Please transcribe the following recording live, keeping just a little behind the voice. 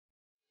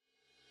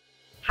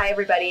Hi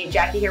everybody,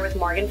 Jackie here with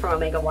Morgan from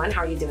Omega One.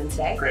 How are you doing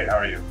today? Great, how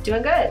are you?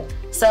 Doing good.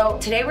 So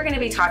today we're going to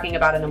be talking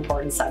about an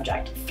important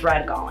subject,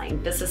 thread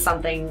galling. This is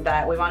something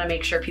that we want to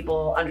make sure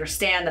people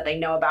understand, that they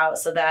know about,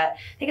 so that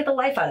they get the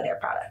life out of their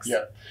products.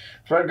 Yeah,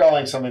 thread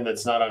galling is something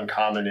that's not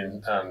uncommon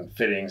in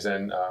fittings,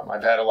 and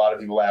I've had a lot of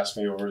people ask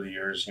me over the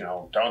years,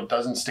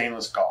 doesn't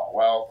stainless gall?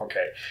 Well,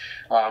 okay.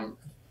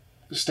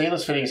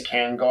 Stainless fittings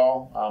can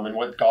gall, and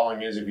what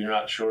galling is, if you're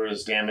not sure,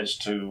 is damage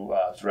to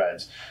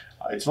threads.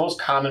 It's most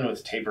common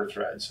with taper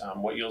threads.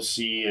 What you'll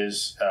see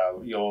is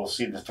you'll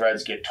see the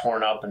threads get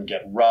torn up and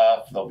get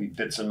rough. There'll be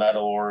bits of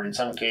metal, or in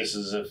some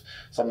cases, if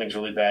something's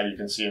really bad, you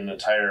can see an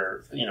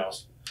entire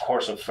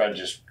course of thread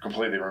just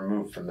completely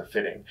removed from the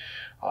fitting,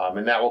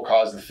 and that will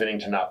cause the fitting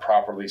to not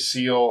properly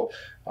seal,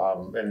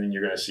 and then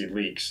you're going to see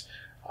leaks.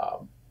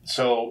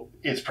 So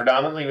it's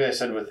predominantly, as I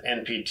said, with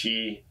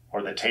NPT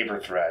or the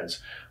taper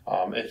threads.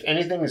 If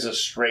anything is a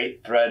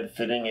straight thread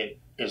fitting,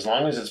 as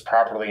long as it's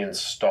properly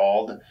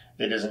installed,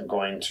 it isn't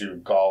going to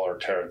gall or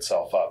tear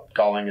itself up.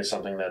 Galling is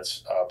something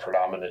that's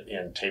predominant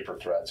in taper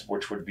threads,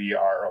 which would be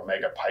our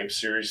Omega Pipe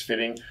Series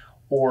fitting,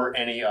 or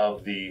any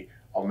of the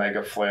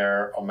Omega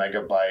Flare,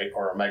 Omega Bite,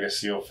 or Omega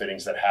Seal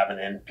fittings that have an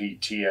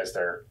NPT as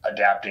their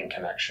adapting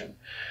connection.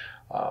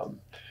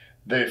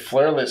 The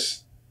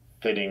flareless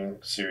fitting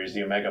series,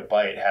 the Omega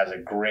Bite, has a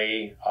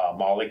gray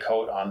moly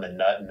coat on the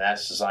nut, and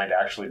that's designed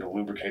actually to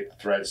lubricate the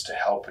threads to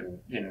help and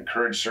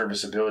encourage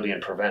serviceability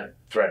and prevent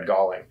thread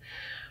galling.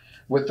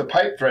 With the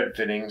pipe thread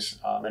fittings,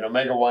 and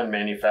Omega One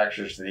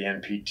manufactures the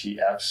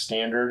NPTF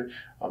standard,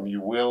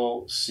 you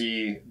will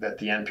see that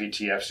the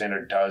NPTF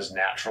standard does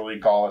naturally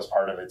gall as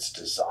part of its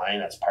design.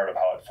 That's part of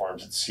how it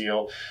forms its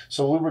seal.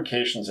 So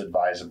lubrication is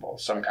advisable.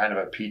 Some kind of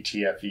a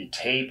PTFE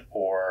tape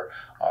or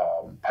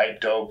pipe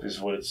dope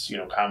is what it's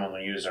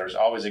commonly used. There's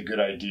always a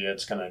good idea.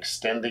 It's going to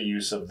extend the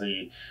use of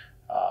the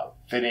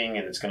fitting,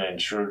 and it's going to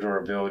ensure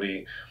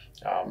durability.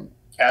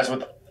 As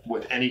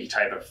with any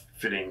type of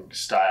fitting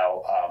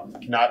style,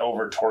 not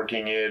over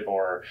torquing it,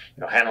 or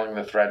handling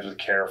the threads with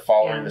care,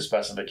 following the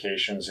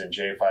specifications in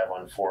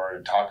J514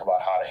 and talk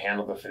about how to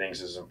handle the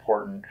fittings is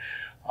important.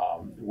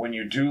 When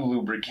you do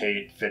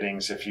lubricate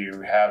fittings, if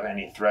you have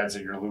any threads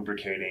that you're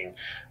lubricating,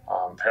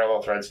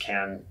 parallel threads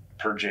can,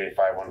 per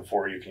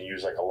J514, you can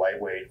use like a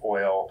lightweight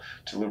oil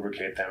to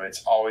lubricate them.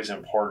 It's always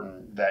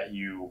important that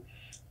you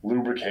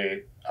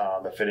lubricate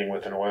the fitting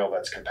with an oil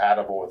that's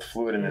compatible with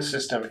fluid in the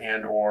system,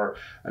 and or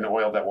an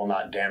oil that will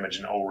not damage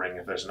an O-ring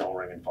if there's an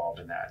O-ring involved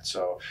in that.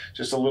 So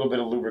just a little bit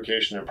of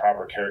lubrication and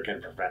proper care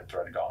can prevent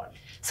thread galling.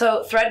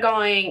 So thread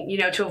galling,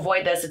 to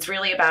avoid this, it's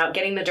really about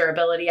getting the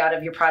durability out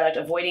of your product,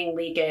 avoiding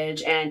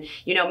leakage, and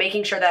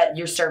making sure that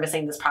you're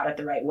servicing this product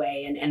the right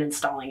way and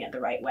installing it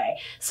the right way.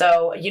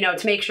 So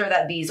to make sure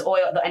that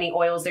any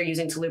oils they're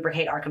using to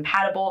lubricate are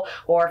compatible,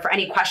 or for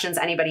any questions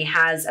anybody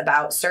has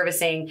about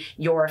servicing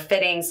your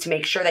fittings to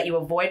make sure that you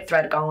avoid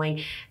thread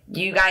galling,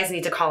 you guys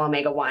need to call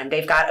Omega One.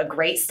 They've got a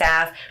great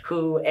staff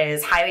who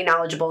is highly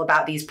knowledgeable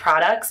about these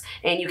products,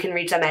 and you can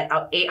reach them at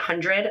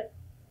 800.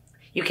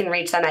 You can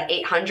reach them at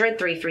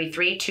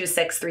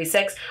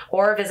 800-333-2636,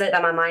 or visit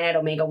them online at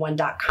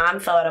omegaone.com.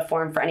 Fill out a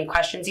form for any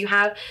questions you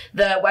have.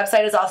 The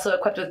website is also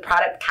equipped with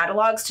product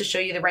catalogs to show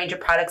you the range of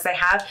products they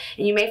have,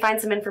 and you may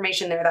find some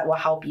information there that will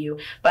help you.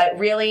 But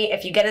really,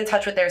 if you get in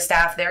touch with their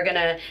staff, they're going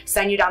to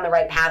send you down the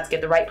right path to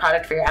get the right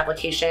product for your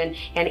application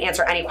and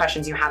answer any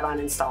questions you have on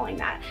installing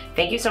that.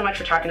 Thank you so much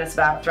for talking to us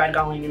about thread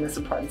galling and this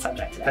important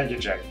subject today. Thank you,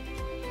 Jack.